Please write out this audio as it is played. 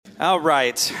All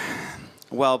right.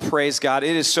 Well, praise God.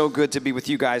 It is so good to be with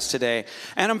you guys today.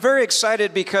 And I'm very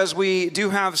excited because we do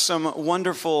have some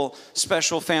wonderful,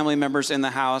 special family members in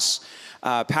the house.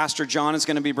 Pastor Jon is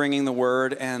going to be bringing the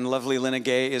word, and lovely Lena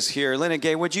Gay is here. Lena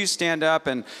Gay, would you stand up?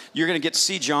 And you're going to get to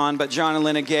see Jon, but Jon and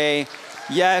Lena Gay,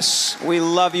 yes, we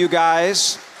love you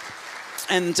guys.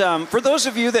 And for those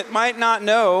of you that might not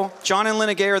know, Jon and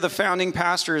Lena Gay are the founding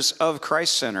pastors of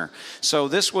Christ Center. So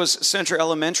this was Center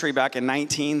Elementary back in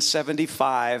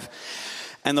 1975.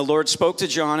 And the Lord spoke to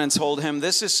Jon and told him,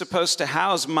 this is supposed to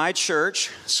house my church,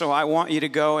 so I want you to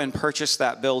go and purchase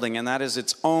that building. And that is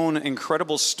its own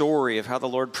incredible story of how the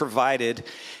Lord provided.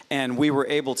 And we were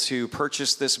able to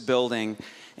purchase this building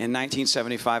in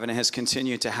 1975, and it has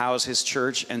continued to house his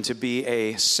church and to be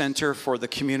a center for the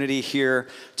community here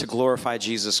to glorify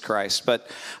Jesus Christ. But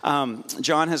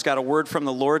Jon has got a word from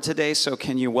the Lord today, so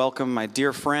can you welcome my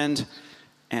dear friend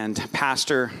and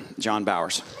pastor, Jon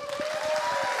Bowers.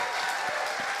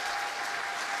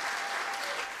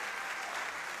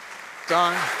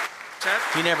 Don,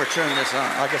 he never turned this on.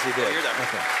 I guess he did.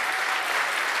 Okay.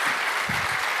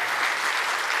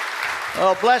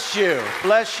 Oh, bless you,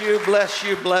 bless you, bless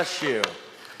you, bless you.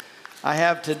 I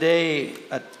have today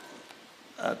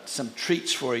some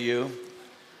treats for you.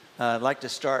 I'd like to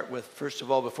start with, first of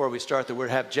all, before we start the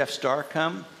word, have Jeff Starr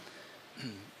come.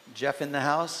 Jeff in the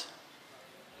house?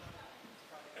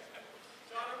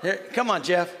 Here, come on,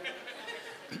 Jeff.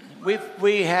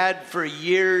 We had for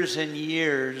years and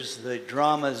years the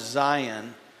drama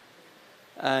Zion,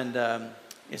 and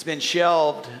it's been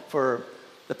shelved for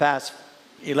the past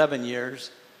 11 years.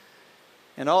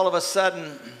 And all of a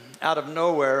sudden, out of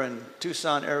nowhere in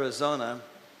Tucson, Arizona,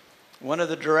 one of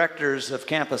the directors of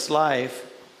Campus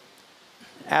Life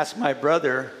asked my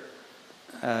brother,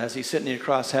 as he's sitting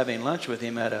across having lunch with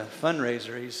him at a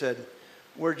fundraiser, he said,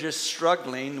 we're just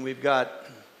struggling. We've got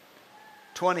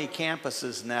 20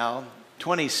 campuses now,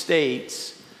 20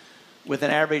 states, with an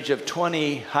average of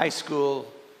 20 high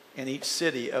school in each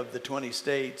city of the 20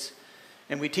 states.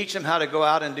 And we teach them how to go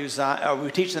out and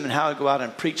we teach them how to go out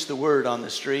and preach the word on the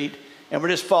street, and we're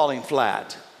just falling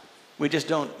flat. We just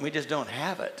don't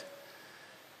have it.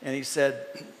 And he said,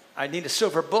 I need a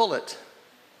silver bullet.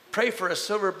 Pray for a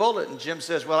silver bullet. And Jim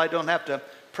says, well, I don't have to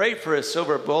pray for a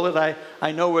silver bullet.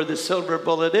 I know where the silver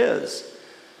bullet is.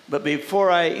 But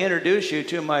before I introduce you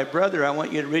to my brother, I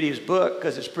want you to read his book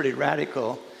because it's pretty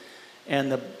radical.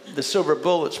 And the silver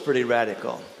bullet's pretty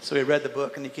radical. So he read the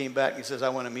book and he came back and he says, I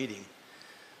want to meet him.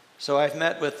 So I've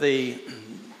met with the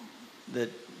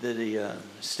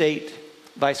state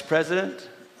vice president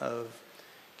of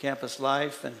Campus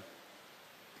Life, and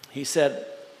he said,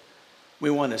 we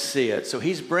want to see it. So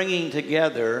he's bringing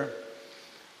together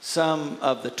some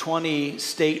of the 20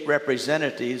 state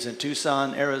representatives in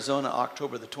Tucson, Arizona,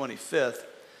 October the 25th.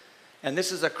 And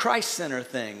this is a Christ Center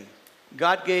thing.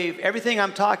 God gave, everything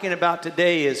I'm talking about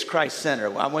today is Christ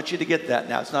Center. I want you to get that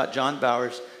now. It's not Jon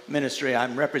Bowers ministry.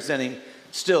 I'm representing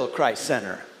still Christ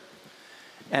Center.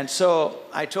 And so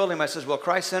I told him, I says, well,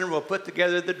 Christ Center will put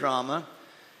together the drama,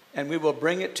 and we will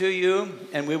bring it to you,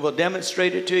 and we will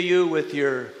demonstrate it to you with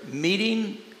your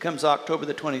meeting. Comes October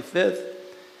the 25th.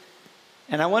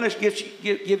 And I want to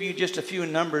give you just a few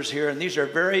numbers here, and these are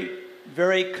very,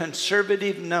 very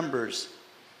conservative numbers.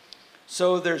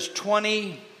 So there's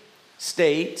 20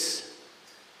 states,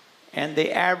 and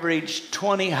they average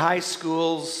 20 high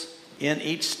schools in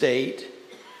each state.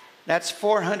 That's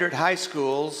 400 high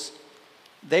schools.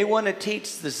 They want to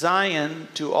teach the Zion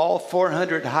to all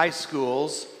 400 high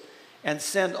schools and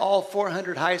send all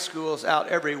 400 high schools out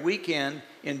every weekend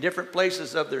in different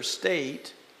places of their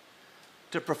state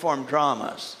to perform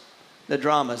dramas, the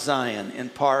drama Zion, in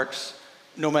parks,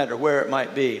 no matter where it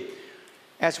might be.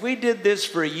 As we did this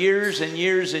for years and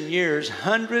years and years,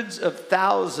 hundreds of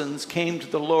thousands came to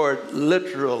the Lord,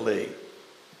 literally.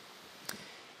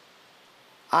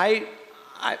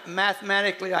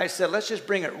 Mathematically, I said, let's just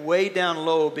bring it way down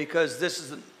low because this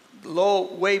is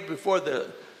low,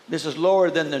 this is lower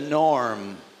than the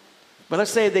norm. But let's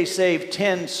say they save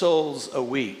 10 souls a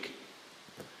week.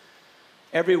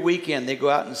 Every weekend, they go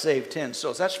out and save 10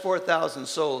 souls. That's 4,000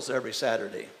 souls every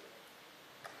Saturday.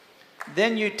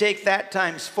 Then you take that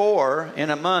times 4 in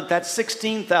a month. That's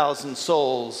 16,000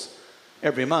 souls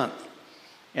every month.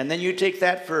 And then you take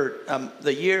that for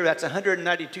the year. That's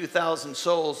 192,000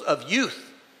 souls of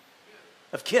youth,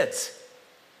 of kids.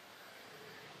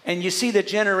 And you see the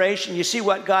generation. You see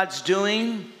what God's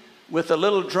doing with the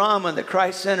little drama that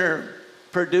Christ Center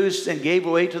produced and gave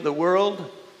away to the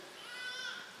world.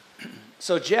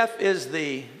 So Jeff is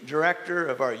the director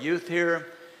of our youth here,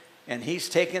 and he's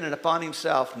taken it upon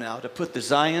himself now to put the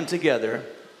Zion together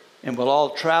and we'll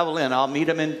all travel in. I'll meet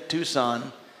them in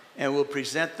Tucson, and we'll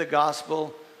present the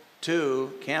gospel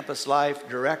to Campus Life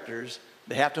directors.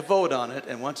 They have to vote on it,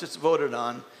 and once it's voted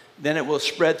on, then it will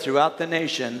spread throughout the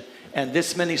nation, and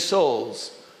this many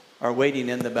souls are waiting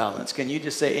in the balance. Can you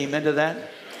just say amen to that?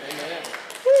 Amen.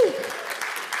 Woo.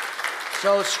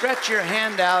 So stretch your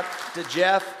hand out to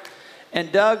Jeff.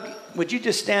 And Doug, would you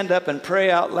just stand up and pray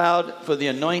out loud for the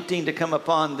anointing to come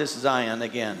upon this Zion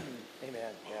again?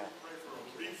 Amen. Yeah. Pray for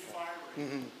a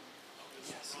refiring of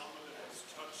this trauma that has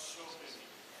touched so many,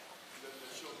 that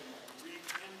there shall be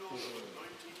rekindled of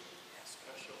anointing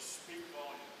that shall speak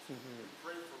volumes. We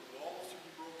pray for walls to be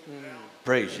broken down,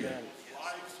 Praise you.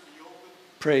 lives to be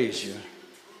opened, Praise you. the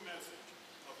true message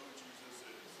of who Jesus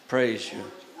is. Praise you.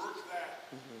 Work that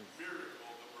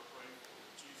miracle that we're praying for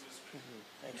in Jesus'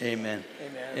 name. Amen.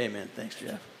 Amen. Amen. Thanks,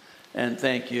 Jeff. And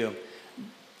thank you.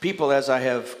 People, as I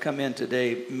have come in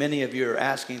today, many of you are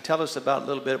asking, tell us about a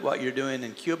little bit what you're doing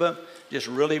in Cuba. Just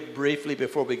really briefly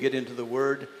before we get into the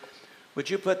Word. Would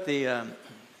you put the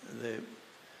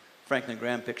Franklin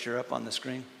Graham picture up on the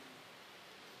screen?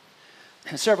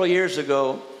 And several years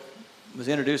ago, I was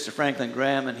introduced to Franklin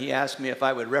Graham, and he asked me if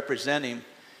I would represent him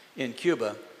in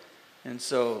Cuba. And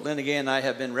so Linda Gay and I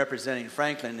have been representing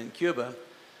Franklin in Cuba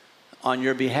on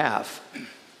your behalf.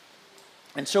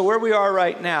 And so where we are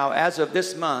right now, as of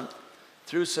this month,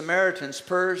 through Samaritan's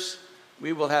Purse,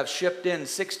 we will have shipped in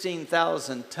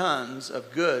 16,000 tons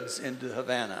of goods into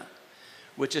Havana,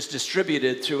 which is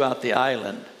distributed throughout the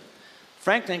island.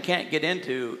 Franklin can't get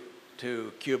into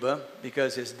Cuba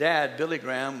because his dad, Billy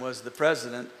Graham, was the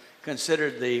president,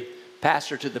 considered the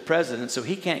pastor to the president, so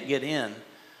he can't get in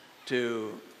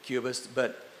to Cuba.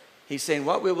 But he's saying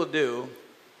what we will do,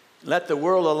 let the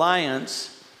World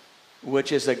Alliance,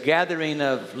 which is a gathering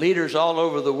of leaders all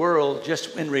over the world,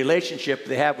 just in relationship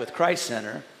they have with Christ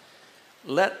Center,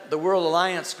 let the World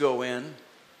Alliance go in.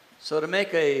 So to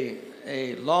make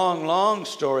a long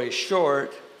story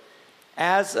short,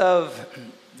 as of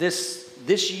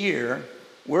this year,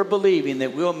 we're believing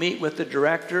that we'll meet with the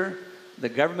director, the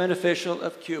government official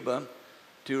of Cuba,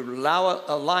 to allow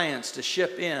Alliance to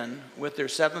ship in with their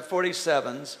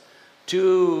 747s,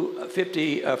 two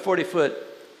 40-foot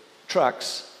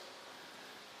trucks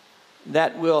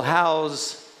that will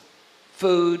house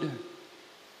food,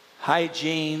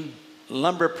 hygiene,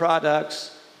 lumber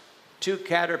products,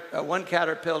 one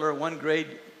Caterpillar, one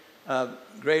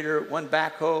grader, one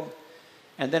backhoe,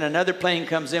 and then another plane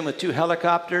comes in with 2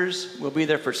 helicopters. We'll be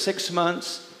there for 6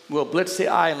 months. We'll blitz the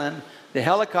island. The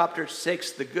helicopter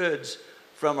takes the goods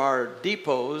from our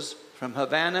depots, from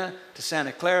Havana to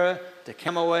Santa Clara to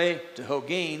Camagüey to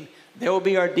Holguín. They will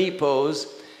be our depots,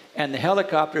 and the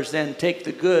helicopters then take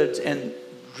the goods and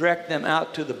direct them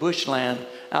out to the bushland,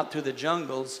 out through the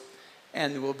jungles,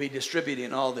 and we'll be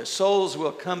distributing all this. Souls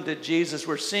will come to Jesus.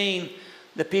 We're seeing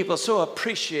the people so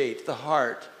appreciate the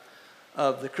heart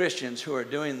of the Christians who are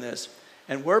doing this.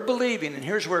 And we're believing, and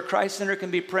here's where Christ Center can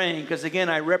be praying, because again,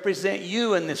 I represent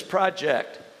you in this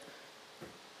project.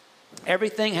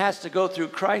 Everything has to go through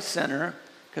Christ Center,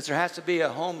 because there has to be a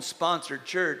home-sponsored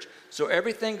church. So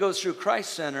everything goes through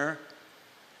Christ Center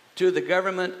to the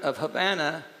government of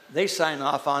Havana. They sign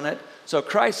off on it. So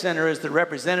Christ Center is the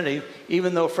representative,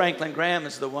 even though Franklin Graham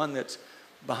is the one that's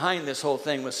behind this whole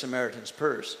thing with Samaritan's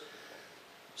Purse.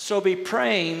 So be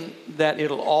praying that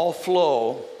it'll all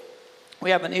flow.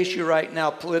 We have an issue right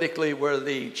now politically where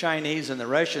the Chinese and the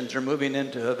Russians are moving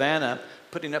into Havana,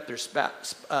 putting up their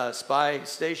spy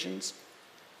stations.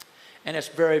 And it's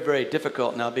very, very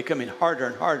difficult now, becoming harder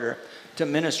and harder to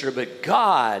minister. But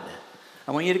God,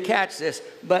 I want you to catch this,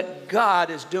 but God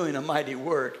is doing a mighty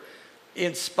work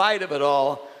in spite of it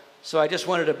all. So I just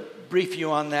wanted to brief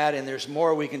you on that, and there's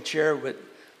more we can share with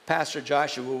Pastor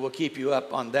Joshua. We'll keep you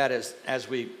up on that as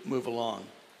we move along.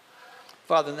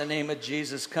 Father, in the name of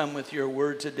Jesus, come with your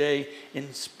word today.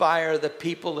 Inspire the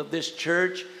people of this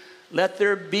church. Let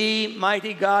there be,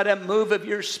 mighty God, a move of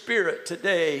your spirit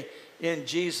today. In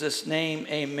Jesus' name,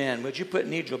 amen. Would you put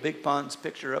Nigel Big Pond's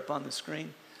picture up on the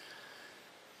screen?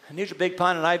 Nigel Big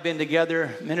Pond and I have been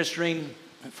together ministering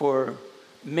for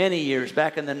many years,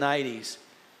 back in the 90s.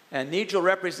 And Nigel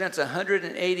represents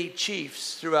 180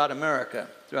 chiefs throughout America,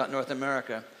 throughout North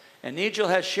America. And Nigel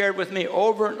has shared with me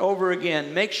over and over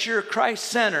again, make sure Christ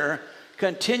Center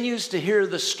continues to hear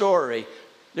the story.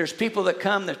 There's people that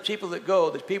come, there's people that go,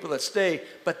 there's people that stay,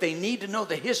 but they need to know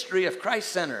the history of Christ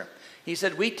Center. He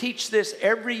said, we teach this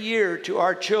every year to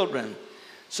our children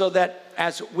so that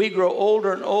as we grow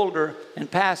older and older and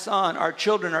pass on, our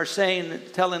children are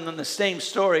telling them the same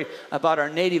story about our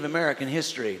Native American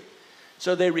history.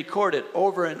 So they record it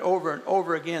over and over and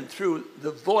over again through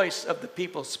the voice of the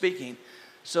people speaking.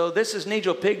 So this is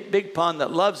Nigel Big Pond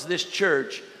that loves this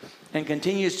church and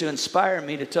continues to inspire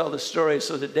me to tell the story.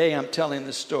 So today I'm telling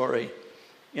the story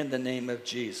in the name of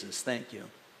Jesus. Thank you.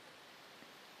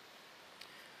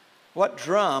 What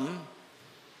drum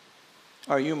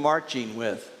are you marching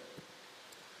with?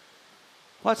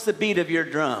 What's the beat of your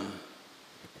drum?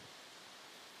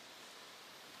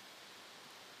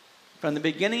 From the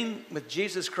beginning, with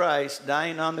Jesus Christ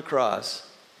dying on the cross,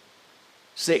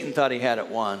 Satan thought he had it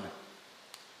won.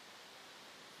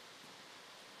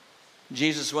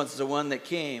 Jesus was the one that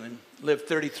came and lived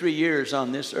 33 years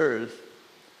on this earth.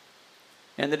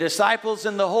 And the disciples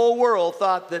in the whole world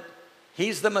thought that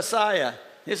he's the Messiah.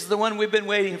 This is the one we've been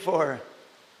waiting for.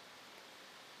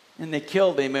 And they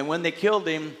killed him. And when they killed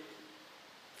him,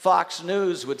 Fox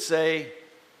News would say,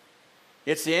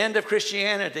 it's the end of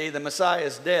Christianity, the Messiah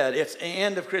is dead. It's the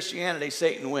end of Christianity,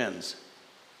 Satan wins.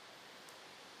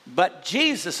 But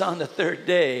Jesus on the third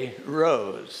day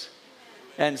rose,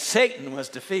 and Satan was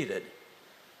defeated.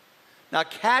 Now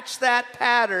catch that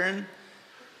pattern,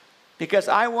 because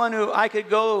I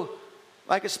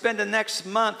could spend the next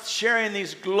month sharing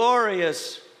these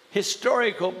glorious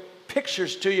historical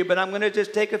pictures to you, but I'm going to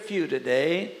just take a few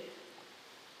today.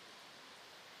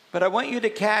 But I want you to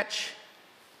catch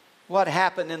what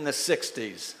happened in the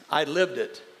 60s. I lived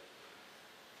it.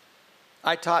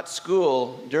 I taught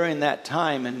school during that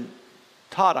time and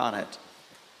taught on it.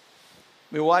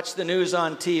 We watched the news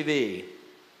on TV.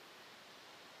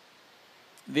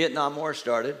 Vietnam War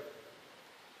started.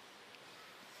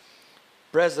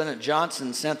 President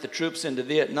Johnson sent the troops into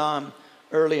Vietnam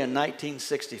early in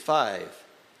 1965.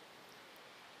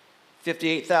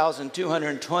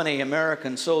 58,220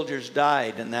 American soldiers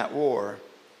died in that war.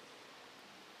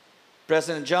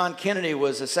 President John Kennedy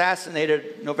was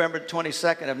assassinated November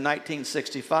 22nd of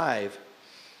 1965.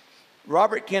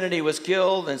 Robert Kennedy was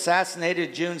killed and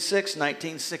assassinated June 6,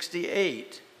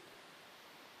 1968.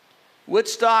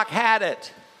 Woodstock had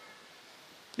it.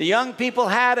 The young people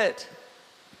had it.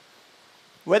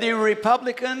 Whether you were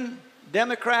Republican,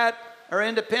 Democrat, or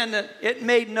independent, it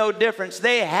made no difference.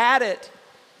 They had it.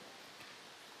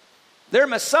 Their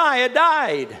Messiah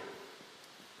died.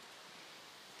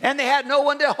 And they had no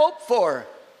one to hope for.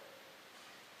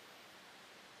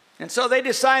 And so they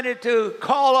decided to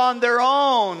call on their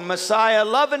own Messiah,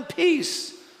 love and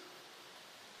peace.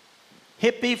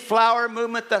 Hippie flower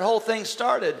movement, that whole thing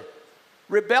started.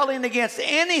 Rebelling against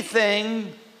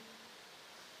anything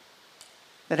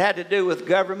that had to do with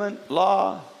government,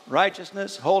 law,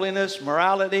 righteousness, holiness,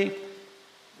 morality.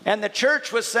 And the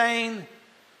church was saying,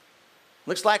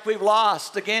 looks like we've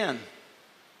lost again.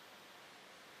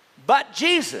 But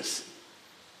Jesus,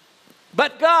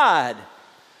 but God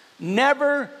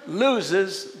never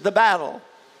loses the battle.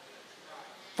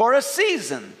 For a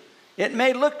season, it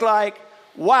may look like,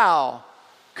 wow,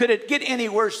 could it get any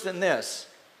worse than this?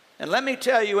 And let me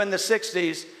tell you, in the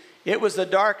 60s, it was the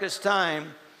darkest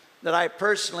time that I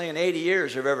personally in 80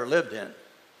 years have ever lived in.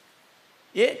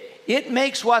 It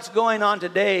makes what's going on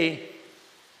today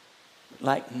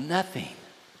like nothing.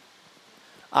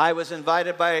 I was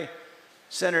invited by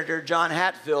Senator John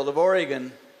Hatfield of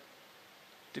Oregon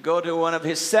to go to one of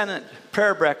his Senate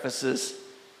prayer breakfasts.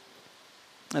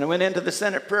 And I went into the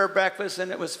Senate prayer breakfast, and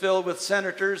it was filled with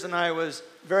senators, and I was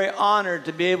very honored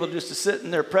to be able just to sit in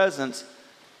their presence.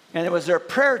 And it was their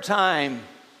prayer time.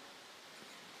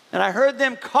 And I heard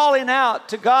them calling out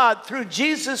to God through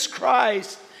Jesus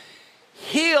Christ,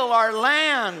 heal our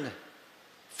land.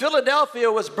 Philadelphia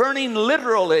was burning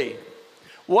literally.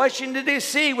 Washington,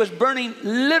 D.C. was burning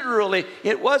literally.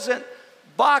 It wasn't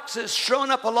boxes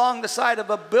thrown up along the side of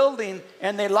a building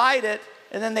and they light it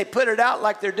and then they put it out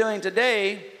like they're doing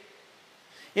today.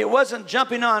 It wasn't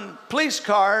jumping on police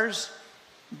cars,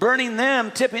 burning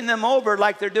them, tipping them over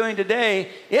like they're doing today.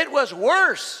 It was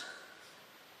worse.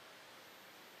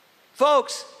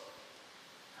 Folks,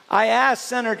 I asked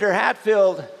Senator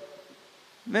Hatfield,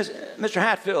 Mr.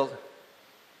 Hatfield,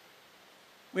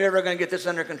 we ever going to get this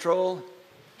under control?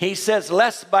 He says,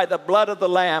 less by the blood of the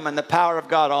Lamb and the power of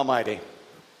God Almighty.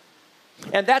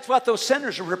 And that's what those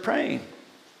senators were praying.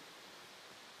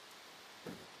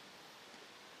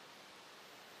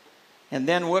 And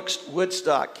then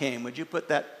Woodstock came. Would you put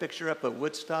that picture up of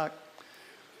Woodstock?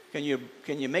 Can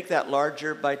you make that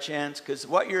larger by chance? Because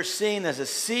what you're seeing is a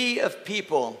sea of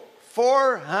people,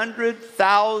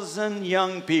 400,000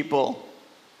 young people,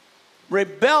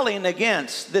 rebelling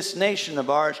against this nation of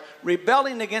ours,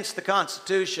 rebelling against the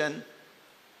Constitution.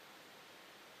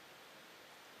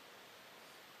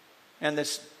 And the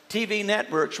TV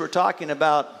networks were talking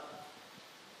about,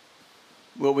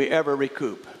 will we ever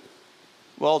recoup?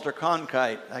 Walter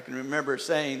Cronkite, I can remember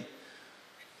saying,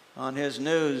 on his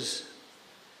newscast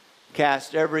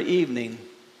every evening.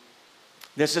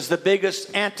 This is the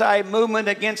biggest anti-movement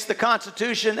against the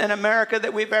Constitution in America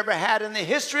that we've ever had in the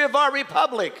history of our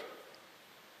republic.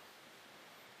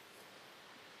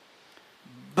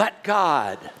 But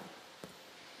God,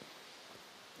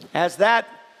 as that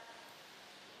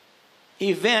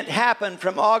event happened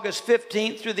from August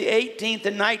 15th through the 18th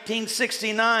in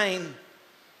 1969,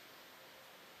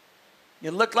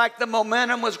 it looked like the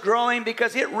momentum was growing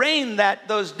because it rained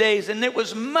those days, and it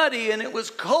was muddy, and it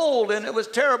was cold, and it was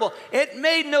terrible. It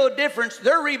made no difference.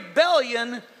 Their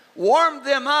rebellion warmed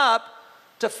them up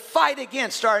to fight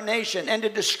against our nation and to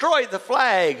destroy the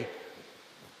flag.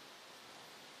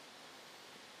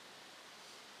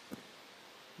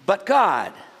 But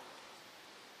God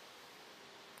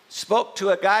spoke to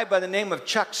a guy by the name of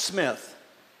Chuck Smith.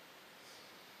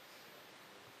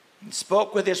 He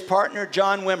spoke with his partner,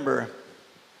 Jon Wimber,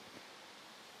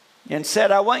 and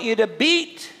said, I want you to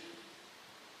beat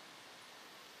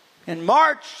and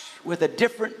march with a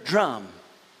different drum.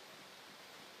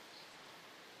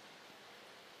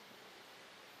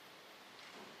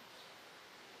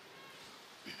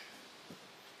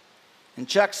 And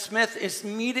Chuck Smith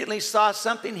immediately saw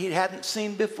something he hadn't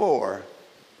seen before.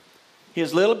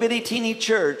 His little bitty teeny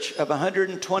church of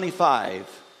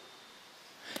 125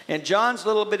 and John's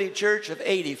little bitty church of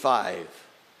 85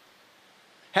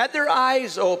 had their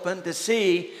eyes open to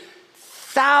see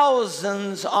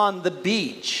thousands on the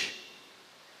beach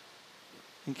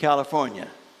in California.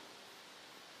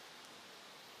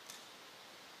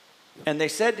 And they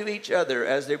said to each other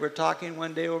as they were talking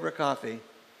one day over coffee,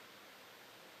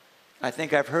 I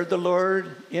think I've heard the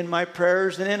Lord in my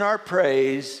prayers and in our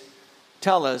praise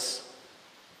tell us,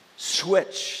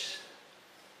 switch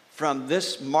from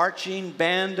this marching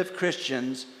band of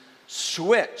Christians,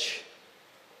 switch,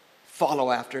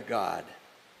 follow after God.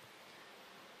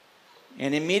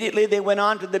 And immediately they went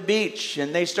on to the beach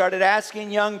and they started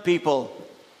asking young people,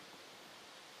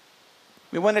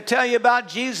 we want to tell you about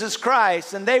Jesus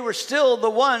Christ. And they were still the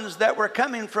ones that were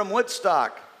coming from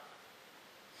Woodstock.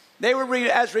 They were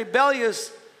as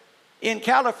rebellious in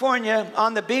California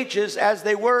on the beaches as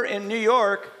they were in New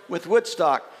York with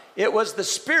Woodstock. It was the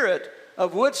spirit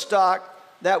of Woodstock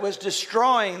that was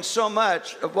destroying so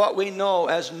much of what we know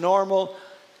as normal,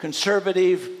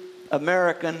 conservative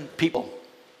American people.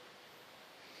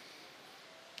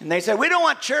 And they said, we don't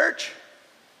want church.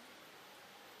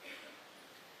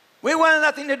 We want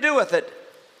nothing to do with it.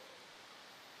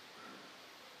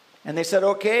 And they said,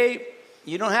 okay,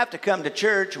 you don't have to come to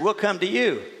church. We'll come to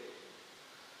you.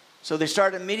 So they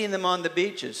started meeting them on the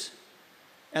beaches.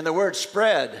 And the word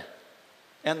spread.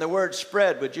 And the word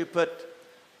spread. Would you put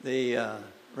the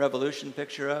revolution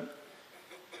picture up?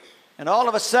 And all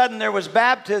of a sudden there was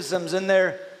baptisms, and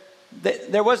there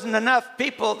wasn't enough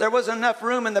people. There wasn't enough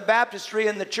room in the baptistry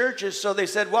in the churches. So they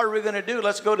said, what are we going to do?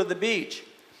 Let's go to the beach.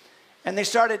 And they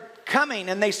started coming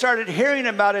and they started hearing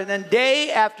about it. And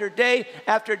day after day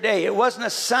after day, it wasn't a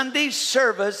Sunday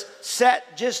service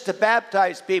set just to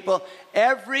baptize people.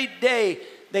 Every day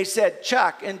they said,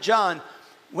 Chuck and John,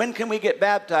 when can we get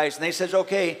baptized? And they said,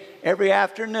 okay, every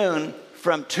afternoon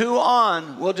from 2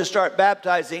 on, we'll just start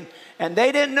baptizing. And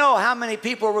they didn't know how many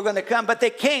people were going to come, but they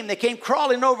came. They came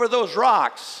crawling over those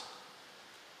rocks.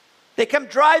 They come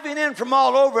driving in from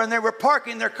all over, and they were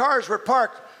parking. Their cars were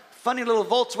parked. Funny little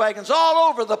Volkswagens all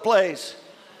over the place.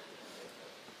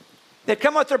 They'd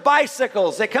come with their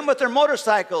bicycles. They'd come with their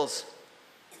motorcycles.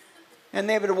 And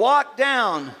they would walk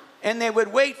down, and they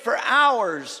would wait for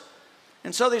hours.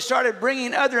 And so they started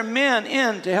bringing other men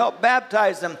in to help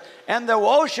baptize them. And the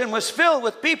ocean was filled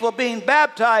with people being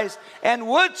baptized. And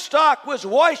Woodstock was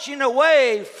washing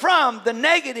away from the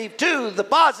negative to the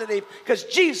positive, because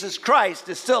Jesus Christ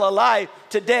is still alive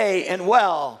today and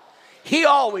well. He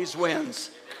always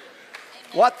wins.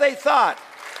 What they thought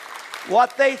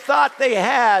they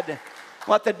had,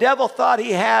 what the devil thought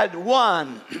he had,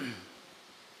 won.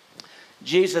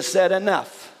 Jesus said,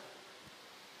 enough.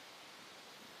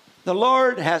 The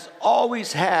Lord has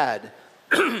always had,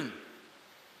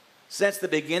 since the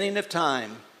beginning of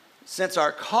time, since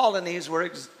our colonies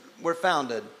were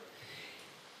founded,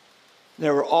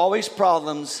 there were always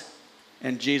problems,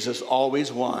 and Jesus always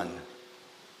won.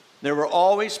 There were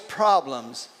always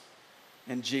problems,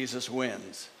 and Jesus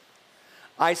wins.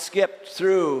 I skipped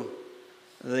through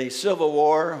the Civil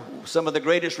War. Some of the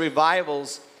greatest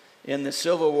revivals in the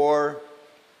Civil War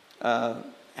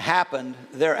happened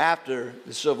thereafter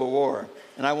the Civil War,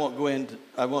 and I won't go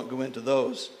into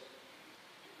those.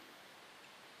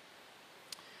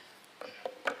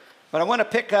 But I want to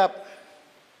pick up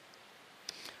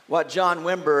what Jon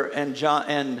Wimber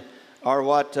and are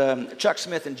what Chuck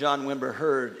Smith and John Wimber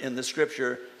heard in the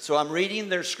scripture. So I'm reading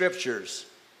their scriptures.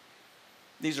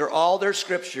 These are all their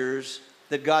scriptures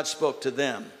that God spoke to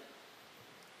them.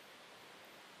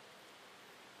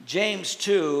 James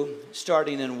 2,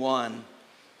 starting in 1.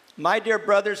 My dear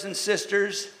brothers and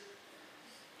sisters,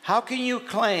 how can you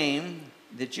claim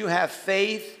that you have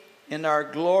faith in our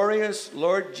glorious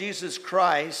Lord Jesus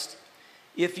Christ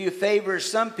if you favor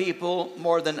some people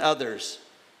more than others?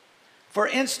 For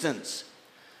instance,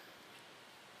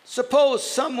 suppose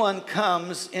someone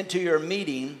comes into your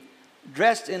meeting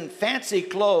dressed in fancy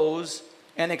clothes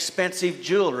and expensive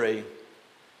jewelry,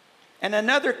 and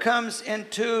another comes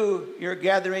into your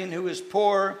gathering who is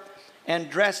poor and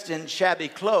dressed in shabby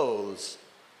clothes.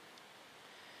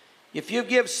 If you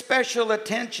give special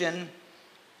attention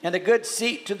and a good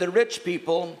seat to the rich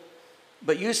people,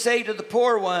 but you say to the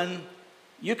poor one,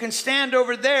 you can stand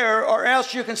over there or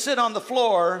else you can sit on the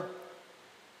floor,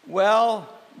 well,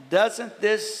 doesn't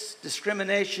this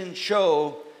discrimination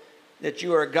show that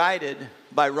you are guided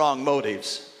by wrong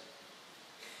motives?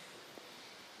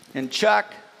 And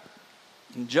Chuck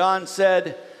and John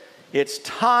said, it's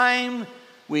time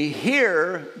we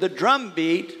hear the drum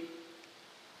beat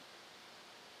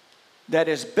that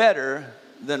is better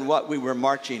than what we were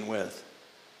marching with.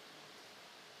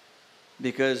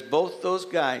 Because both those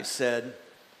guys said,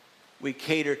 we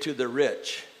cater to the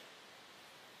rich.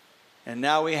 And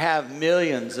now we have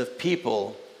millions of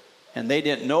people, and they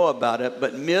didn't know about it,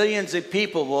 but millions of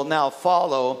people will now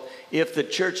follow if the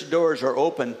church doors are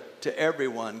open to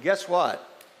everyone. Guess what?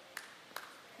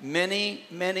 Many,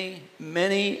 many,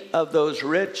 many of those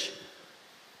rich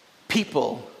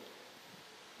people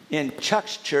in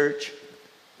Chuck's church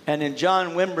and in John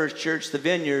Wimber's church, the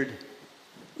Vineyard,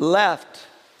 left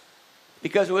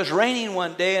because it was raining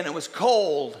one day and it was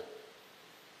cold.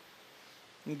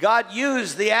 And God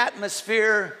used the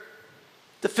atmosphere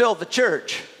to fill the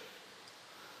church.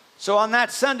 So on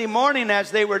that Sunday morning, as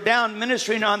they were down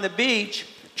ministering on the beach,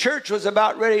 church was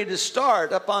about ready to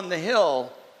start up on the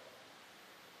hill.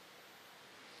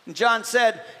 And John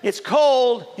said, it's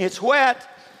cold, it's wet,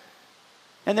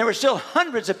 and there were still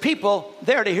hundreds of people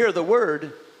there to hear the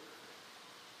word.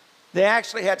 They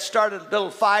actually had started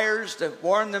little fires to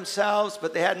warm themselves,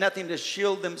 but they had nothing to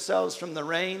shield themselves from the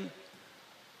rain.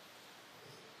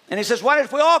 And he says, why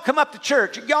don't we all come up to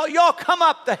church? Y'all come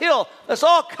up the hill. Let's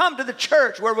all come to the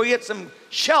church where we get some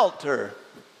shelter.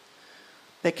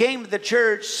 They came to the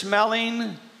church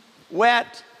smelling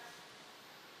wet.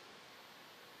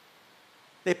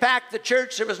 They packed the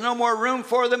church. There was no more room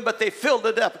for them, but they filled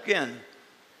it up again.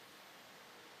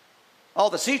 All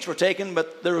the seats were taken,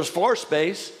 but there was floor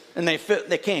space. And they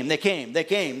came. They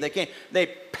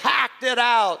packed it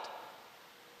out.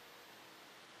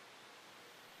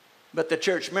 But the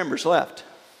church members left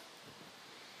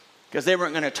because they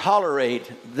weren't going to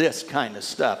tolerate this kind of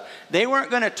stuff. They weren't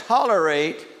going to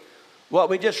tolerate what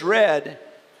we just read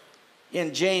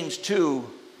in James 2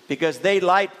 because they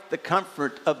liked the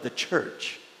comfort of the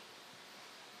church.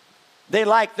 They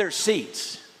liked their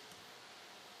seats.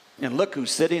 And look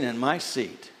who's sitting in my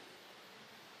seat.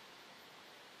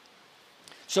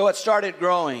 So it started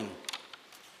growing.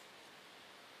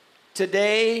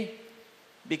 Today,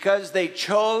 because they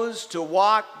chose to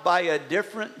walk by a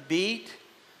different beat,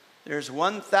 there's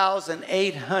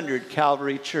 1,800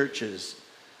 Calvary churches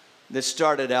that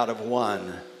started out of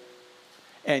one.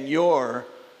 And you're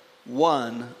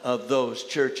one of those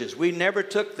churches. We never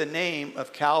took the name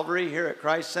of Calvary here at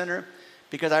Christ Center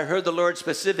because I heard the Lord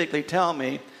specifically tell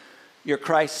me, you're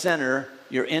Christ Center,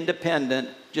 you're independent,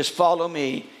 just follow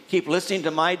me, keep listening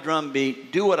to my drum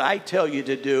beat, do what I tell you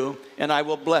to do, and I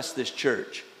will bless this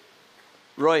church.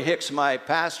 Roy Hicks, my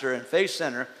pastor in Faith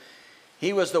Center,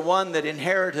 he was the one that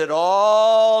inherited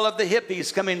all of the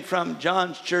hippies coming from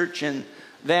John's church in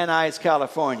Van Nuys,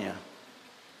 California.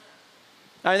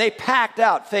 I mean, they packed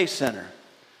out Faith Center.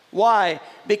 Why?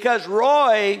 Because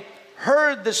Roy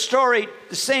heard the story,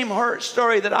 the same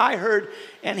story that I heard,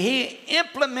 and he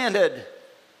implemented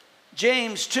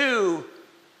James 2,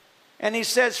 and he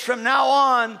says, from now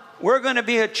on, we're going to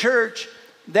be a church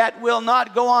that will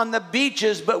not go on the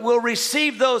beaches, but will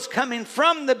receive those coming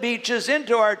from the beaches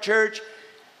into our church.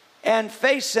 And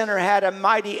Faith Center had a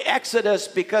mighty exodus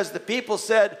because the people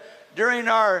said, during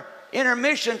our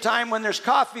intermission time when there's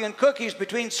coffee and cookies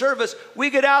between service, we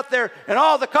get out there and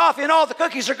all the coffee and all the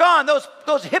cookies are gone. Those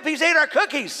hippies ate our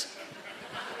cookies.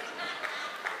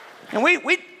 And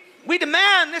we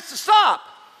demand this to stop.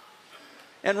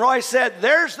 And Roy said,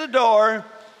 there's the door.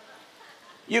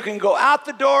 You can go out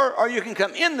the door or you can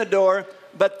come in the door,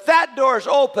 but that door is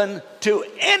open to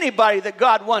anybody that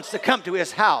God wants to come to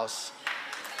his house.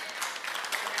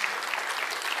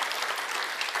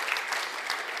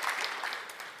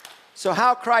 So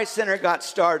how Christ Center got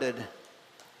started.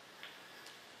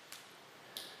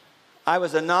 I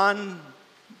was a non-filled,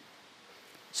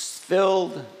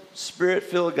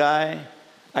 spirit-filled guy.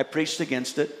 I preached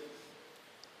against it.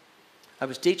 I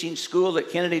was teaching school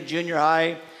at Kennedy Junior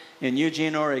High in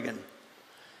Eugene, Oregon.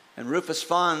 And Rufus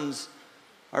Fons,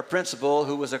 our principal,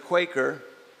 who was a Quaker,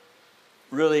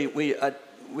 really, we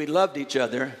loved each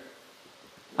other.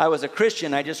 I was a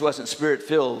Christian, I just wasn't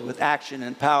spirit-filled with action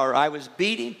and power. I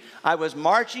was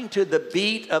marching to the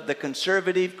beat of the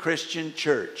conservative Christian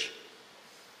church.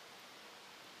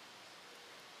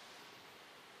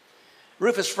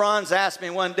 Rufus Franz asked me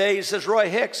one day, he says, Roy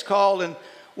Hicks called and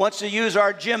wants to use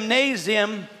our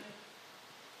gymnasium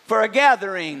for a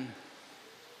gathering.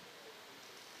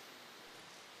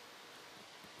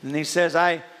 And he says,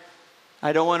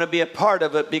 I don't want to be a part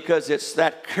of it because it's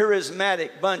that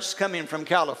charismatic bunch coming from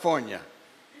California.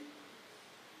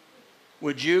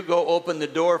 Would you go open the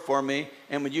door for me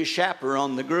and would you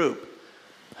chaperone the group?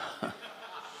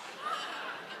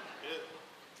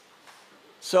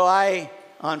 So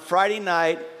on Friday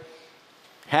night,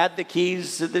 had the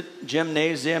keys to the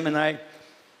gymnasium, and I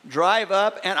drive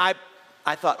up, and I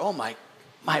thought, oh my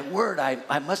word,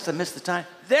 I must have missed the time.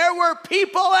 There were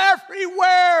people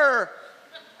everywhere.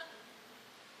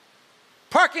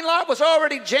 Parking lot was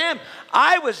already jammed.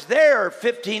 I was there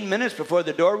 15 minutes before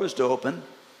the door was to open.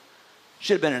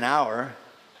 Should have been an hour.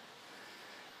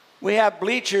 We have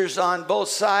bleachers on both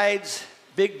sides,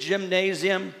 big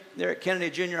gymnasium there at Kennedy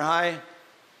Junior High.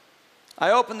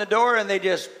 I opened the door and they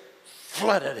just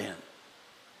flooded in.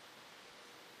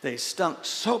 They stunk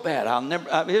so bad.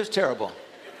 It was terrible.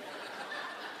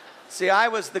 See, I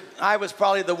was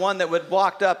probably the one that would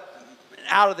walked up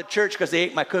out of the church because they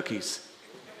ate my cookies.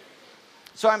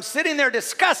 So I'm sitting there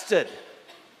disgusted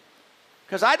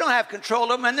because I don't have control of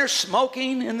them, and they're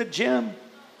smoking in the gym.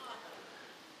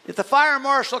 If the fire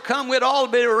marshal come, we'd all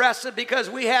be arrested because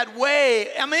we had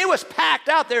it was packed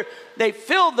out there. They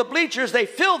filled the bleachers, they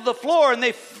filled the floor, and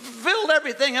they filled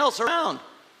everything else around.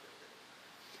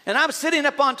 And I'm sitting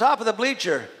up on top of the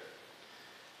bleacher.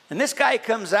 And this guy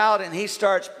comes out and he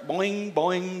starts boing,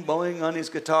 boing, boing on his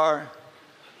guitar.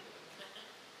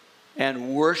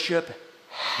 And worship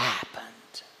happened.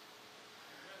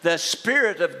 The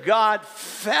Spirit of God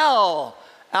fell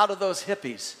out of those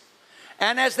hippies.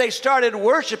 And as they started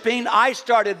worshiping, I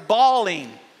started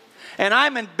bawling. And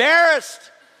I'm embarrassed.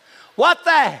 What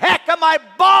the heck am I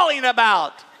bawling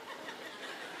about?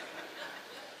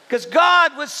 Because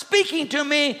God was speaking to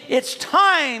me. It's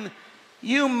time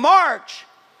you march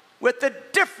with a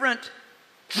different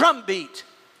drum beat.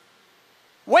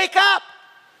 Wake up.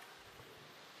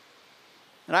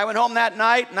 And I went home that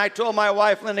night and I told my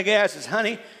wife, Linda Gay, I says,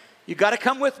 honey, you got to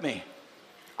come with me.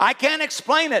 I can't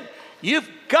explain it. You've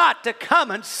got to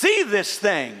come and see this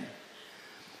thing.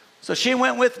 So she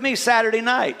went with me Saturday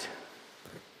night.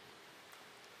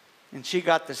 And she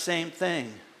got the same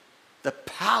thing. The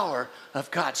power of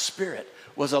God's Spirit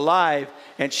was alive.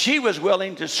 And she was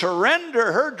willing to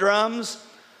surrender her drums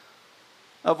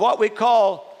of what we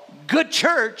call good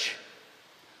church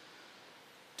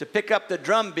to pick up the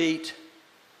drum beat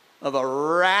of a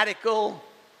radical,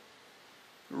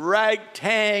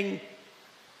 ragtag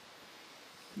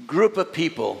group of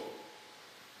people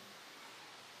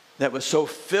that was so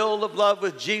filled of love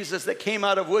with Jesus that came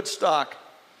out of Woodstock.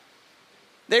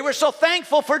 They were so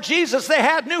thankful for Jesus, they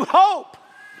had new hope.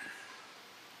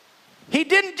 He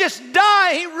didn't just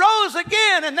die, he rose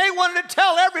again, and they wanted to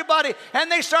tell everybody,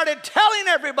 and they started telling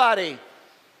everybody.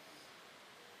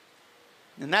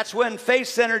 And that's when Faith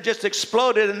Center just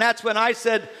exploded, and that's when I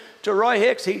said to Roy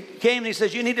Hicks, he came and he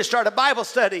says, you need to start a Bible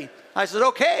study. I said,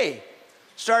 okay.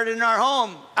 Started in our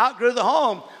home, outgrew the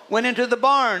home, went into the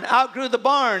barn, outgrew the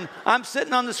barn. I'm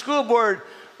sitting on the school board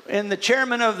and the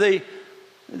chairman of the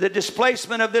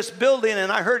displacement of this building,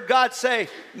 and I heard God say,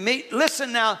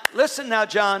 listen now,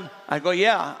 John. I go,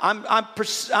 yeah, I'm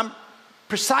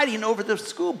presiding over the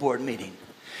school board meeting.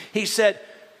 He said,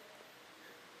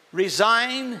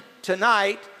 resign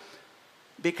tonight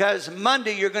because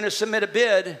Monday you're going to submit a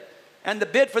bid, and the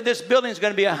bid for this building is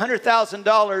going to be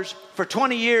 $100,000 for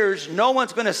 20 years. No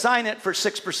one's going to sign it for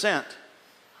 6%.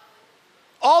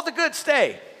 All the goods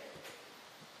stay.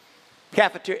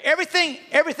 Cafeteria, everything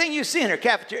you see in here,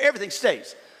 cafeteria, everything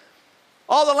stays.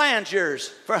 All the land's yours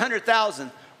for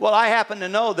 $100,000. Well, I happen to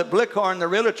know that Blickhorn, the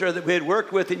realtor that we had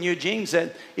worked with in Eugene,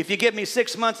 said, if you give me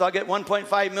 6 months, I'll get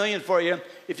 $1.5 million for you.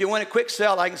 If you want a quick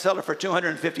sell, I can sell it for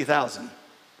 $250,000.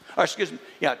 Or excuse me,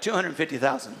 yeah,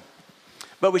 $250,000.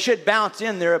 But we should bounce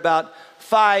in there about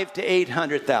 $500,000 to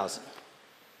 $800,000.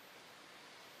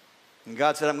 And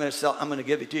God said, I'm going to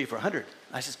give it to you for $100,000.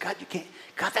 I says, God, you can't.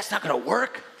 God, that's not going to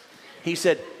work. He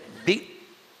said,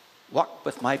 walk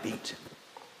with my beat.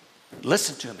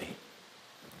 Listen to me.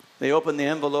 They opened the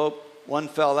envelope. One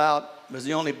fell out. It was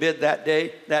the only bid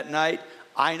that night.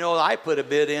 I know I put a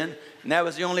bid in, and that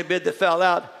was the only bid that fell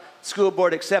out. School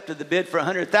board accepted the bid for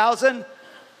 $100,000.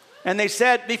 And they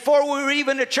said, before we were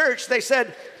even a church, they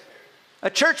said, a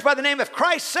church by the name of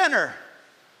Christ Center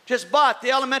just bought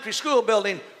the elementary school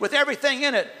building with everything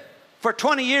in it for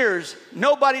 20 years.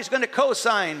 Nobody's going to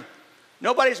co-sign.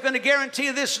 Nobody's going to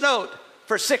guarantee this note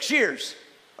for 6 years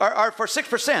or for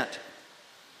 6%.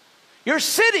 You're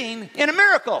sitting in a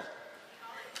miracle.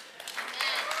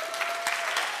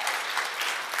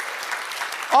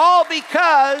 All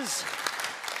because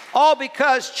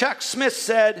Chuck Smith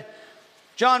said,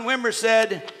 John Wimber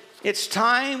said, it's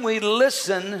time we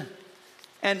listen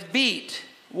and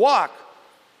walk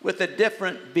with a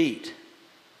different beat.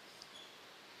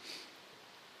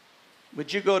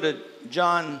 Would you go to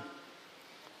John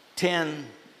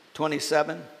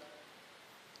 10:27?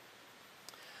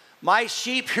 My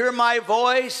sheep hear my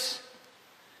voice,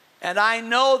 and I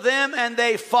know them, and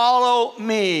they follow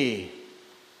me.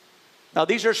 Now,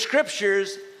 these are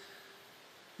scriptures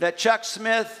that Chuck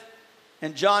Smith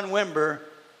and John Wimber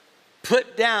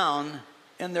put down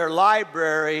in their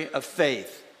library of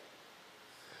faith.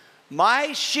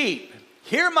 My sheep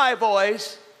hear my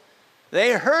voice.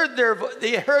 They heard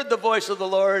the voice of the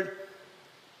Lord,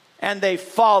 and they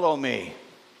follow me.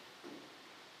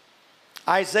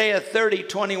 Isaiah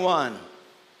 30:21.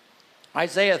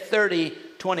 Isaiah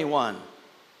 30:21.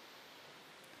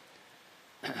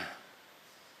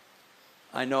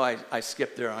 I know I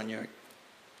skipped there on your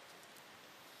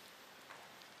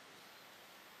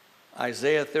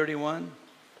Isaiah 31.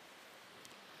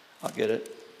 I'll get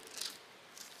it.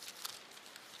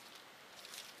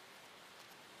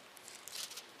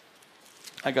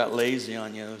 I got lazy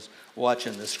on you. I was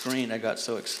watching the screen. I got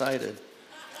so excited.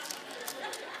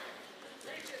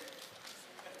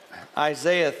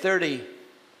 Isaiah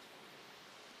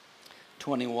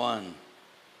 30:21.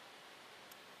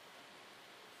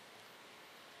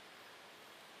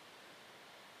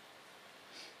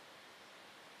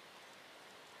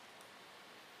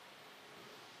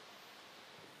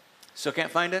 Still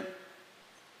can't find it?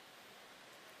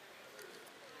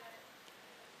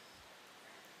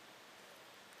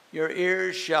 Your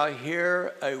ears shall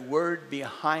hear a word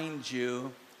behind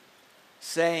you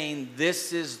saying,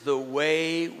 this is the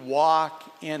way, walk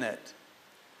in it.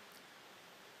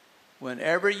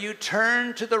 Whenever you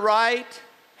turn to the right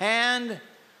hand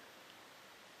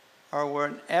or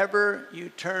whenever you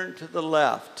turn to the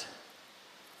left,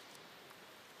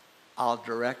 I'll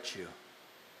direct you.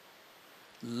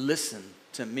 Listen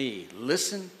to me.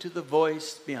 Listen to the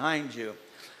voice behind you.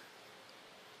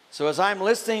 So as I'm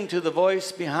listening to the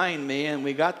voice behind me, and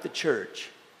we got the church,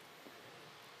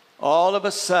 all of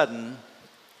a sudden,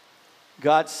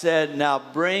 God said, now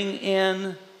bring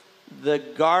in the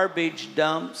garbage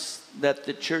dumps that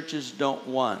the churches don't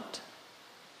want.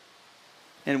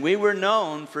 And we were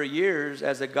known for years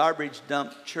as a garbage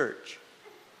dump church.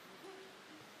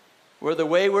 We're the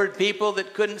wayward people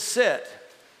that couldn't sit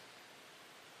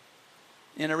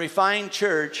in a refined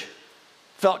church,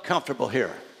 felt comfortable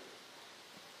here.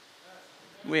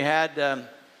 We had, I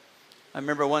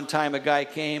remember one time a guy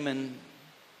came and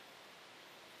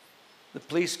the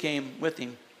police came with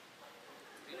him.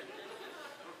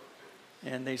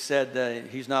 And they said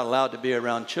he's not allowed to be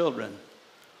around children.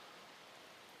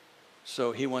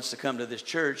 So he wants to come to this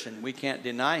church, and we can't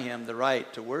deny him the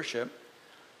right to worship.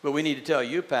 But we need to tell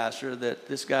you, Pastor, that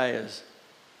this guy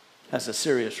has a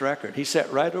serious record. He sat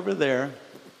right over there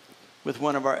with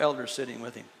one of our elders sitting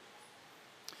with him.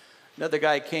 Another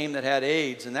guy came that had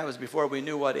AIDS, and that was before we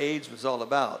knew what AIDS was all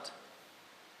about.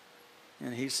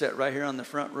 And he sat right here on the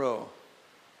front row.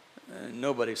 And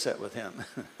nobody sat with him.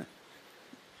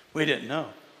 We didn't know.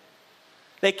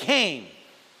 They came.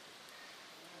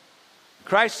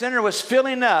 Christ Center was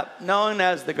filling up, known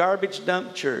as the garbage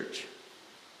dump church.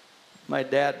 My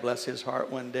dad, bless his heart,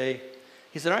 one day,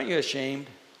 he said, aren't you ashamed?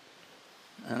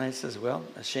 And I says, well,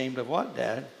 ashamed of what,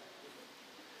 Dad?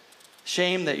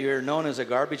 Shame that you're known as a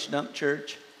garbage dump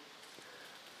church?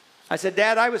 I said,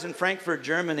 Dad, I was in Frankfurt,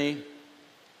 Germany,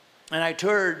 and I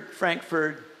toured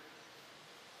Frankfurt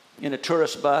in a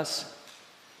tourist bus.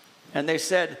 And they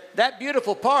said, that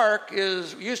beautiful park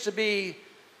used to be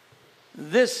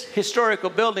this historical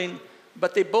building,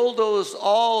 but they bulldozed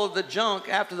all of the junk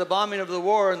after the bombing of the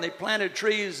war, and they planted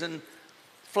trees and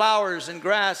flowers and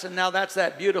grass, and now that's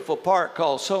that beautiful park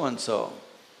called so-and-so.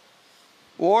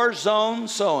 War zone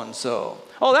so-and-so.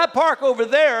 Oh, that park over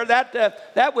there,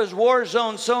 that was war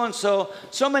zone so-and-so.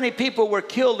 So many people were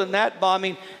killed in that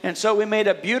bombing, and so we made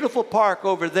a beautiful park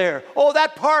over there. Oh,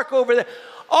 that park over there.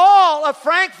 All of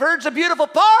Frankfurt's a beautiful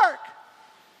park.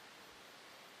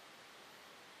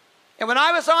 And when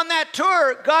I was on that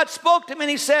tour, God spoke to me and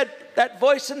he said, that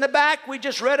voice in the back we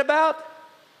just read about,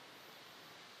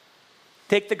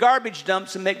 take the garbage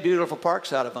dumps and make beautiful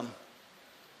parks out of them.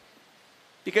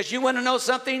 Because you want to know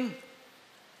something?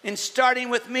 In starting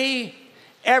with me,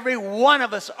 every one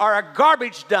of us are a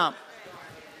garbage dump.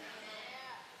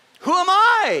 Who am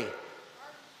I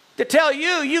to tell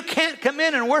you you can't come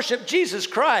in and worship Jesus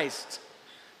Christ,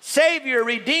 Savior,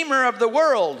 Redeemer of the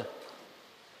world?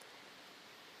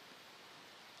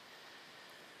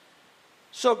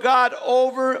 So God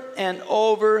over and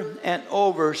over and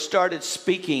over started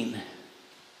speaking.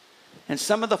 And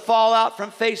some of the fallout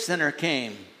from Faith Center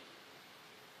came.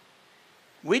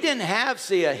 We didn't have,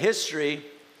 see, a history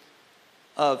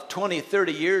of 20,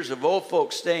 30 years of old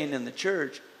folks staying in the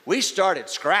church. We started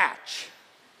scratch.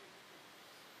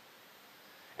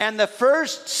 And the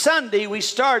first Sunday we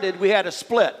started, we had a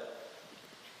split.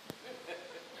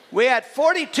 We had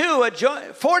 42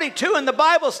 in the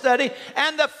Bible study,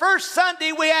 and the first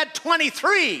Sunday we had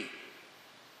 23.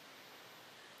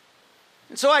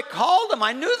 And so I called them.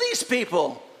 I knew these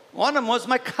people. One of them was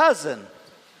my cousin.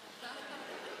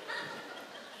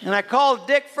 And I called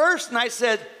Dick first, and I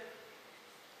said,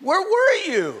 where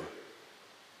were you?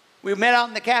 We met out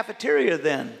in the cafeteria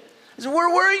then. I said, where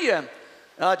were you?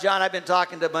 Oh, John, I've been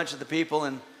talking to a bunch of the people,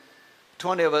 and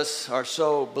 20 of us or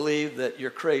so believe that you're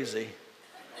crazy.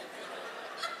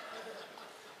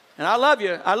 And I love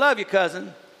you,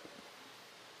 cousin.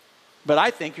 But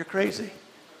I think you're crazy.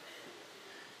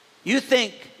 You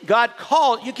think God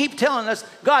called, you keep telling us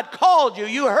God called you.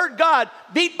 You heard God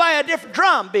beat by a different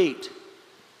drum beat.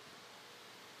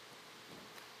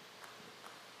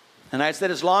 And I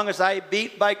said, as long as I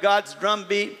beat by God's drum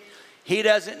beat, he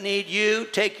doesn't need you.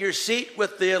 Take your seat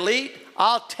with the elite.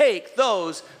 I'll take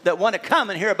those that want to come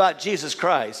and hear about Jesus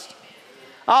Christ.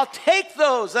 I'll take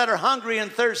those that are hungry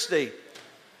and thirsty.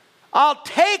 I'll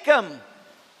take them.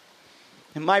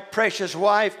 And my precious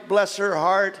wife, bless her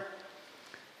heart,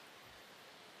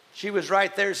 she was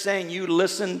right there saying, you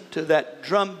listen to that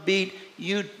drum beat.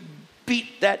 You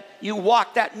beat that, you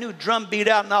walk that new drum beat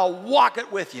out, and I'll walk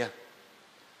it with you.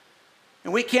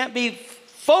 And we can't be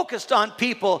focused on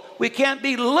people. We can't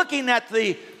be looking at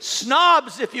the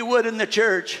snobs, if you would, in the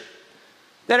church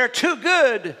that are too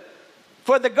good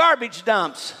for the garbage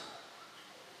dumps.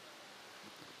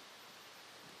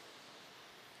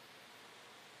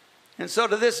 And so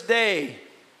to this day,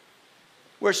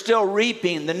 we're still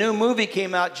reaping. The new movie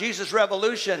came out, Jesus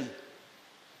Revolution.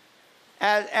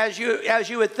 As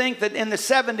you would think that in the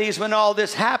 70s when all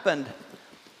this happened,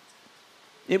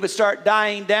 it would start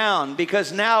dying down,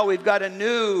 because now we've got a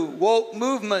new woke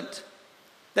movement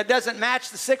that doesn't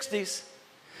match the 60s.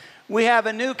 We have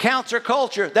a new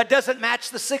counterculture that doesn't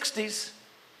match the 60s.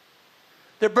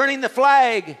 They're burning the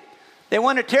flag. They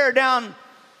want to tear down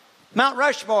Mount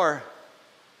Rushmore.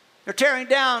 They're tearing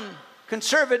down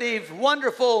conservative,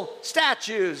 wonderful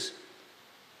statues.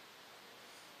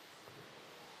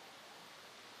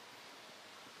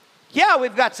 Yeah,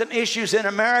 we've got some issues in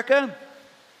America.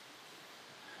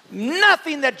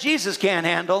 Nothing that Jesus can't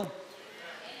handle.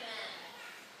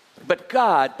 But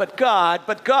God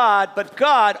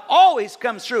always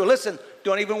comes through. Listen,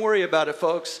 don't even worry about it,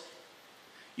 folks.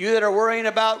 You that are worrying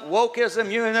about wokeism,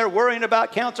 you that are worrying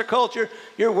about counterculture,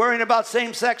 you're worrying about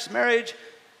same-sex marriage,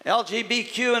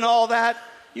 LGBTQ and all that.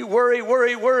 You worry.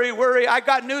 I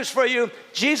got news for you.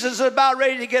 Jesus is about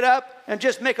ready to get up and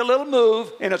just make a little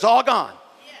move, and it's all gone.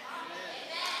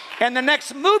 And the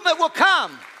next movement will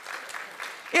come.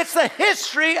 It's the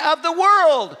history of the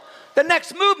world. The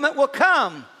next movement will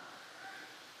come.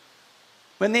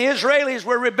 When the Israelis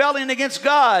were rebelling against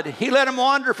God, he let them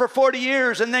wander for 40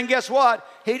 years, and then guess what?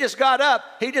 He just got up,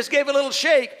 he just gave a little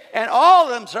shake, and all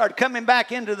of them started coming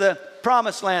back into the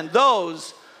promised land.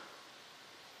 Those,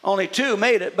 only 2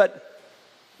 made it,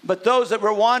 but those that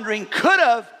were wandering could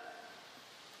have,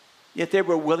 yet they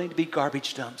were willing to be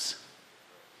garbage dumps.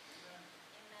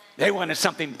 They wanted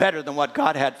something better than what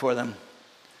God had for them.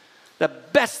 The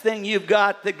best thing you've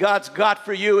got that God's got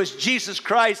for you is Jesus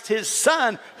Christ, his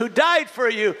son, who died for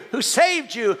you, who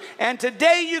saved you. And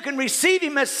today you can receive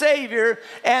him as Savior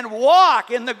and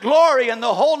walk in the glory and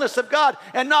the wholeness of God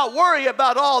and not worry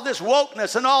about all this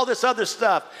wokeness and all this other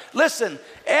stuff. Listen,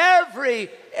 every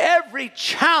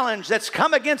challenge that's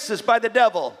come against us by the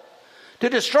devil to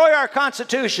destroy our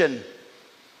Constitution,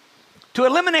 to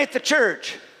eliminate the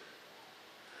church,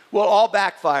 will all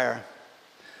backfire.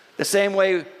 The same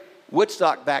way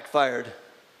Woodstock backfired.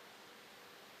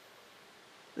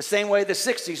 The same way the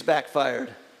 60s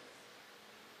backfired.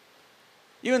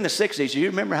 You in the 60s, do you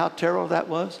remember how terrible that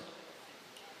was?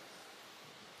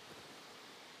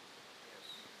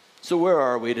 So where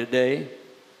are we today?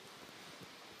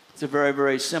 It's a very,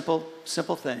 very simple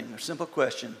thing, a simple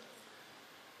question.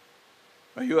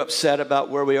 Are you upset about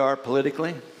where we are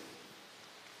politically?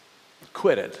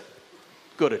 Quit it.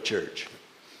 Go to church.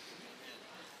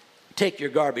 Take your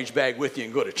garbage bag with you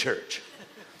and go to church.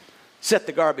 Set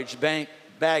the garbage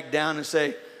bag down and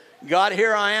say, God,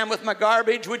 here I am with my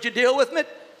garbage. Would you deal with me?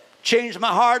 Change my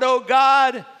heart, oh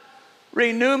God.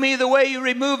 Renew me the way you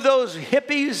removed those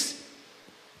hippies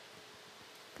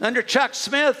under Chuck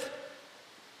Smith.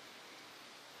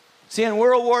 See, in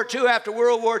World War II, after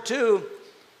World War II,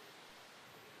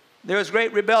 there was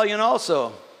great rebellion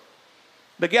also.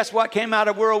 But guess what came out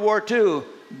of World War II?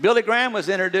 Billy Graham was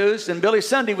introduced, and Billy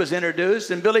Sunday was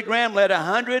introduced, and Billy Graham led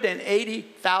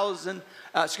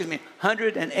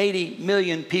 180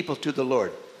 million people to the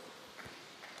Lord.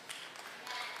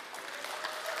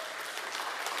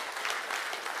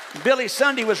 Billy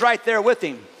Sunday was right there with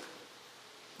him.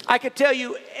 I could tell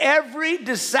you every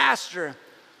disaster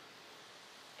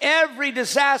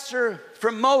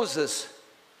from Moses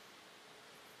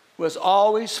was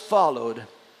always followed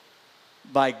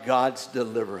by God's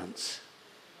deliverance.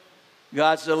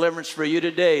 God's deliverance for you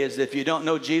today is if you don't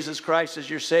know Jesus Christ as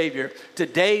your Savior,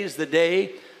 today is the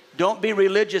day. Don't be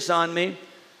religious on me.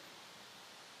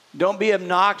 Don't be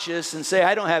obnoxious and say,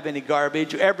 I don't have any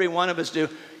garbage. Every one of us do.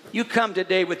 You come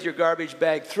today with your garbage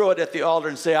bag, throw it at the altar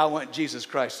and say, I want Jesus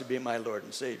Christ to be my Lord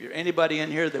and Savior. Anybody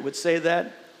in here that would say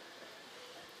that?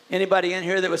 Anybody in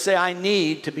here that would say, I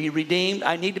need to be redeemed,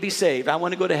 I need to be saved, I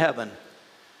want to go to heaven.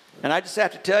 And I just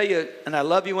have to tell you, and I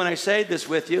love you when I say this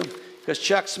with you, because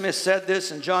Chuck Smith said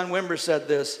this and John Wimber said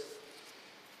this.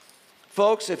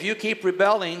 Folks, if you keep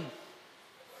rebelling,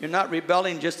 you're not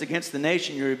rebelling just against the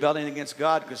nation, you're rebelling against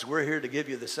God, because we're here to give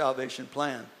you the salvation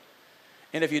plan.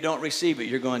 And if you don't receive it,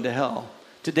 you're going to hell.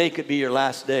 Today could be your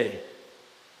last day.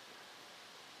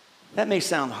 That may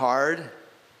sound hard,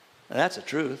 but that's the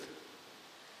truth.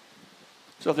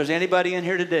 So if there's anybody in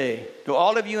here today, do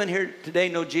all of you in here today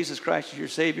know Jesus Christ as your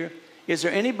Savior? Is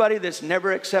there anybody that's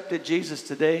never accepted Jesus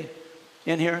today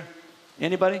in here?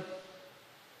 Anybody? I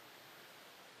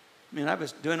mean, I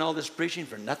was doing all this preaching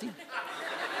for nothing.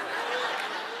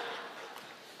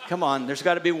 Come on, there's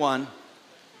got to be one.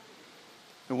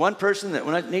 And one person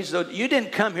that needs to know, you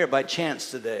didn't come here by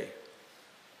chance today.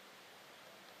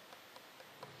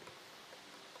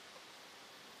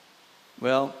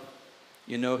 Well,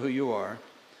 you know who you are.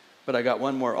 But I got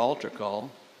one more altar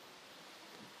call.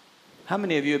 How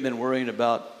many of you have been worrying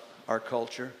about our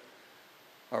culture,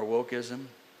 our wokeism,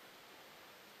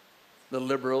 the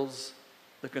liberals,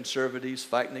 the conservatives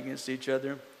fighting against each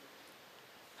other?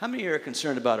 How many of you are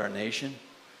concerned about our nation?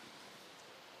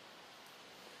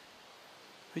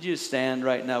 Would you stand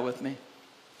right now with me?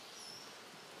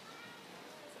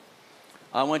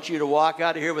 I want you to walk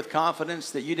out of here with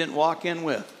confidence that you didn't walk in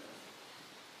with.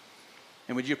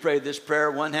 And would you pray this prayer,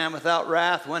 one hand without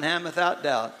wrath, one hand without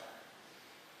doubt?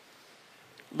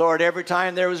 Lord, every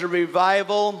time there was a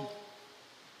revival,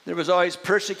 there was always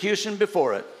persecution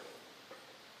before it.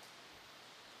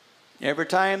 Every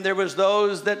time there was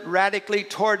those that radically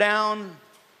tore down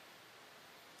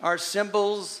our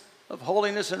symbols of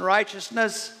holiness and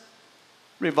righteousness,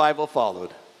 revival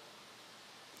followed.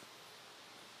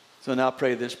 So now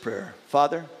pray this prayer.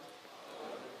 Father,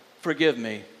 forgive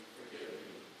me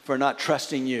for not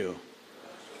trusting you,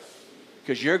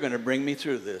 because you're going to bring me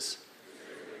through this.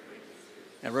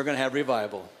 And we're going to have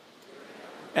revival.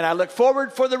 And I look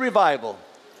forward for the revival.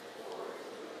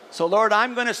 So Lord,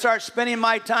 I'm going to start spending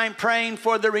my time praying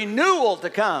for the renewal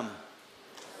to come.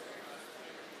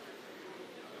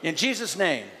 In Jesus'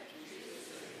 name,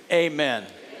 amen.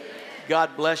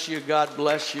 God bless you, God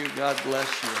bless you, God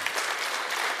bless you.